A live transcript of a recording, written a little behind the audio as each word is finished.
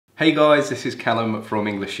Hey guys, this is Callum from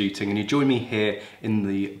EnglishShooting and you join me here in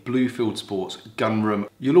the Bluefield Sports gun room.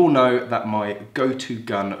 You'll all know that my go-to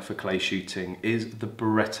gun for clay shooting is the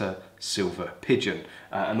Beretta Silver Pigeon.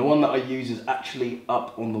 And the one that I use is actually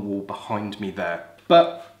up on the wall behind me there.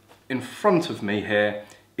 But in front of me here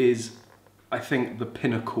is, I think, the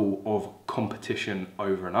pinnacle of competition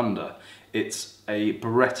over and under. It's a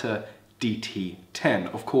Beretta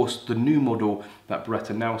DT10. Of course, the new model that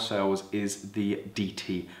Beretta now sells is the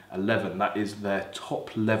DT11. That is their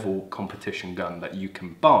top level competition gun that you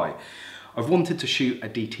can buy. I've wanted to shoot a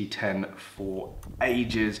DT10 for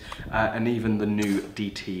ages, and even the new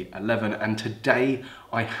DT11, and today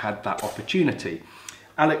I had that opportunity.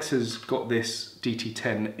 Alex has got this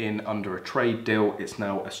DT10 in under a trade deal. It's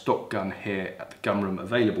now a stock gun here at the gun room,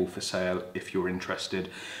 available for sale if you're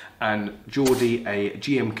interested. And Geordie, a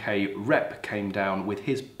GMK rep, came down with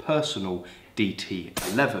his personal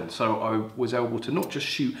DT11. So I was able to not just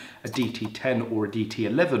shoot a DT10 or a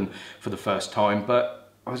DT11 for the first time,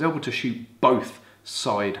 but I was able to shoot both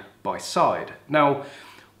side by side. Now,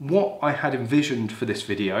 what I had envisioned for this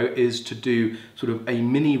video is to do sort of a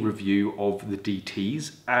mini review of the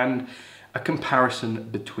DTs and a comparison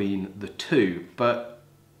between the two. But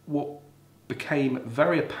what became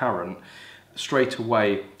very apparent straight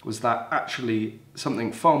away was that actually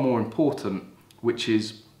something far more important, which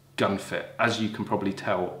is gun fit, as you can probably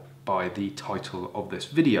tell by the title of this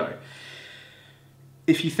video.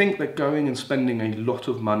 If you think that going and spending a lot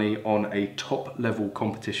of money on a top level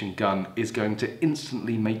competition gun is going to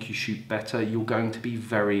instantly make you shoot better, you're going to be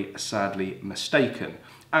very sadly mistaken.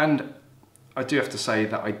 And I do have to say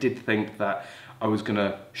that I did think that I was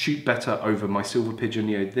gonna shoot better over my Silver Pigeon.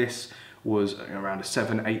 You know, this was around a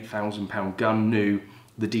 £7,000–8,000 gun new.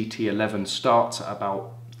 The DT11 starts at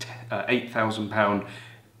about £8,000,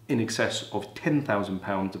 in excess of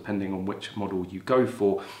 £10,000 depending on which model you go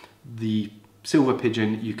for. The Silver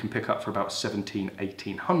Pigeon you can pick up for about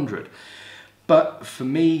 £1,700–1,800. But for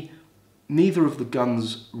me, neither of the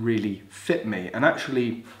guns really fit me, and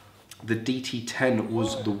actually the DT10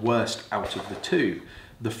 was the worst out of the two.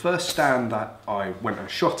 The first stand that I went and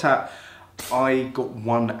shot at, I got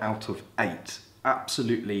 1 out of 8.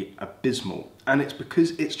 Absolutely abysmal. And it's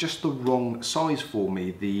because it's just the wrong size for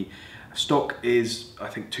me. The stock is, I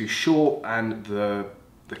think, too short, and the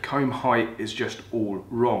comb height is just all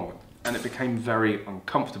wrong. And it became very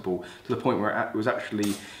uncomfortable to the point where it was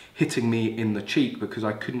actually hitting me in the cheek because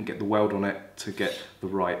I couldn't get the weld on it to get the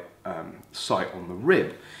right sight on the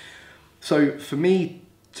rib. So for me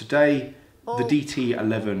today, the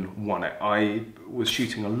DT11 won it. I was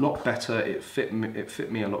shooting a lot better. It fit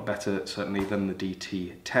me a lot better, certainly, than the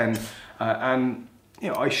DT10, and you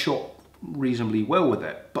know, I shot reasonably well with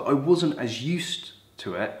it. But I wasn't as used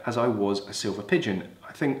to it as I was a Silver Pigeon.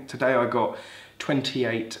 I think today I got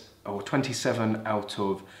 28 or 27 out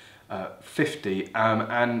of 50,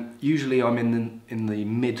 and usually I'm in the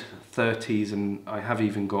mid 30s, and I have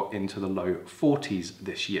even got into the low 40s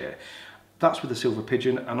this year. That's with a Silver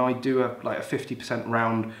Pigeon, and I do like a 50%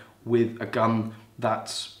 round with a gun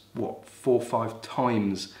that's, what, 4 or 5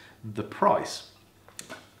 times the price.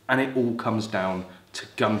 And it all comes down to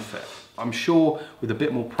gun fit. I'm sure with a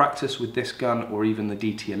bit more practice with this gun, or even the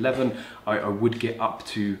DT11, I would get up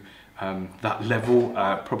to that level,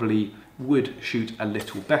 probably would shoot a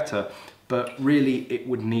little better, but really it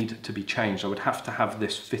would need to be changed. I would have to have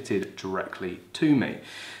this fitted directly to me.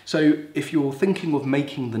 So if you're thinking of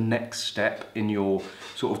making the next step in your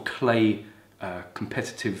sort of clay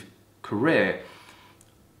competitive career,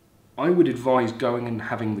 I would advise going and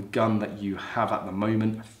having the gun that you have at the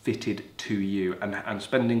moment fitted to you, and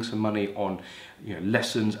spending some money on, you know,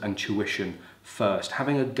 lessons and tuition first.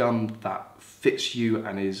 Having a gun that fits you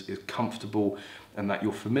and is comfortable and that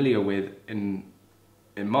you're familiar with, in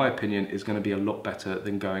my opinion, is going to be a lot better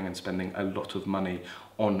than going and spending a lot of money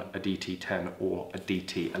on a DT10 or a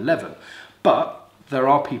DT11. But there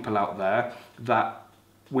are people out there that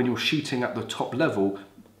when you're shooting at the top level,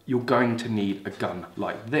 you're going to need a gun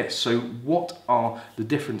like this. So what are the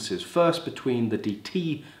differences? First, between the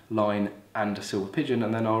DT line and a Silver Pigeon,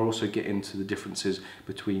 and then I'll also get into the differences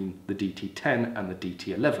between the DT10 and the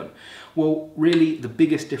DT11. Well, really the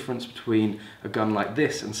biggest difference between a gun like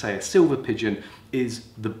this and, say, a Silver Pigeon is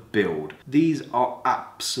the build. These are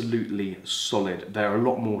absolutely solid. They're a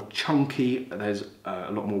lot more chunky, there's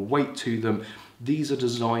a lot more weight to them. These are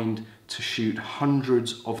designed to shoot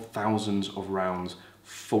hundreds of thousands of rounds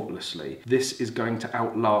faultlessly. This is going to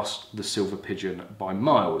outlast the Silver Pigeon by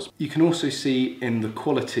miles. You can also see in the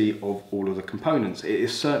quality of all of the components, it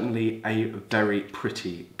is certainly a very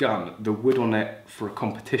pretty gun. The wood on it for a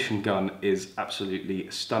competition gun is absolutely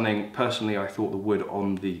stunning. Personally, I thought the wood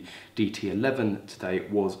on the DT11 today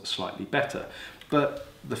was slightly better, but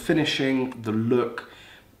the finishing, the look,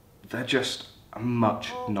 they're just a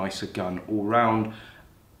much nicer gun all round,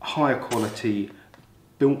 higher quality,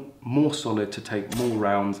 built more solid to take more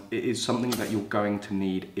rounds. It is something that you're going to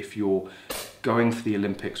need if you're going for the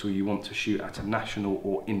Olympics or you want to shoot at a national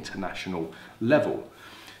or international level.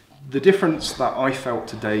 The difference that I felt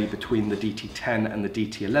today between the DT10 and the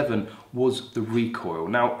DT11 was the recoil.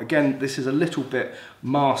 Now, again, this is a little bit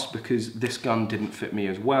masked because this gun didn't fit me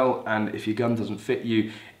as well, and if your gun doesn't fit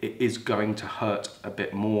you, it is going to hurt a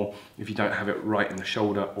bit more if you don't have it right in the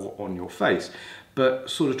shoulder or on your face. But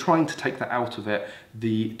sort of trying to take that out of it,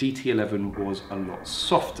 the DT11 was a lot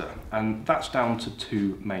softer, and that's down to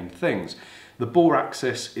two main things. The bore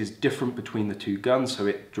axis is different between the two guns, so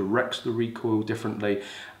it directs the recoil differently,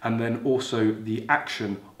 and then also the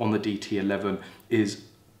action on the DT11 is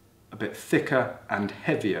a bit thicker and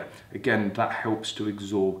heavier. Again, that helps to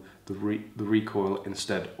absorb the recoil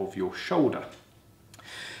instead of your shoulder.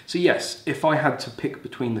 So yes, if I had to pick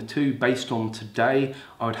between the two, based on today,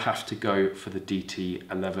 I would have to go for the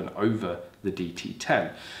DT11 over the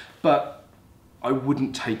DT10. But I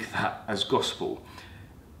wouldn't take that as gospel.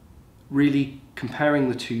 Really, comparing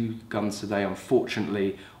the two guns today,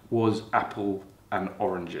 unfortunately, was apple and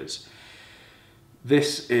oranges.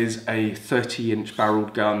 This is a 30-inch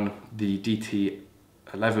barreled gun. The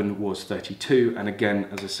DT11 was 32, and again,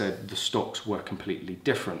 as I said, the stocks were completely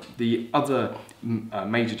different. The other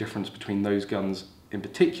major difference between those guns in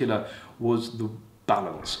particular was the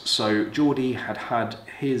balance. So Geordie had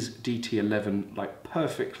his DT11 like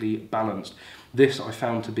perfectly balanced. This I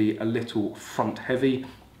found to be a little front heavy,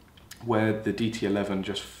 where the DT11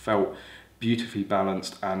 just felt beautifully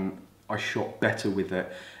balanced, and I shot better with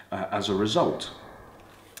it as a result.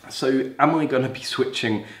 So am I going to be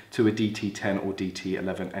switching to a DT10 or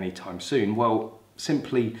DT11 anytime soon? Well,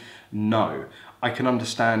 simply no. I can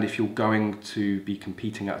understand if you're going to be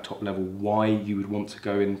competing at a top level why you would want to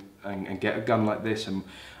go in and get a gun like this, and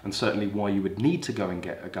certainly why you would need to go and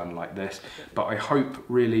get a gun like this. But I hope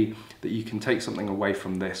really that you can take something away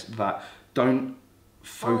from this, that don't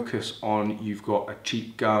focus on you've got a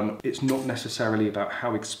cheap gun. It's not necessarily about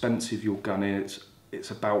how expensive your gun is, it's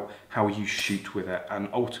about how you shoot with it, and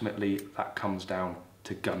ultimately that comes down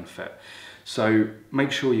to gun fit. So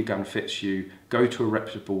make sure your gun fits you, go to a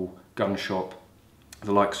reputable gun shop.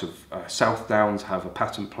 The likes of South Downs have a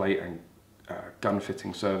patent plate and gun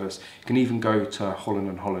fitting service. You can even go to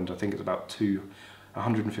Holland & Holland. I think it's about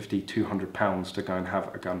 150, 200 pounds to go and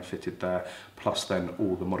have a gun fitted there, plus then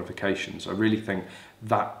all the modifications. I really think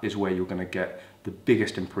that is where you're going to get the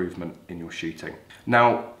biggest improvement in your shooting.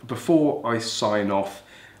 Now, before I sign off,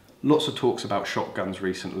 lots of talks about shotguns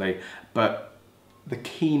recently, but the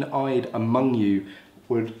keen-eyed among you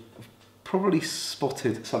would have probably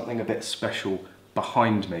spotted something a bit special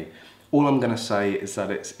behind me. All I'm going to say is that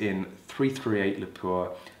it's in 338 Le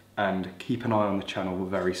Pour, and keep an eye on the channel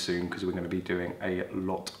very soon because we're going to be doing a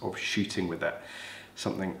lot of shooting with it.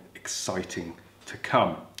 Something exciting to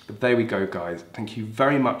come. But there we go, guys. Thank you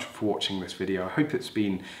very much for watching this video. I hope it's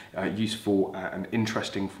been useful and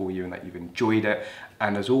interesting for you and that you've enjoyed it.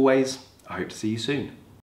 And as always, I hope to see you soon.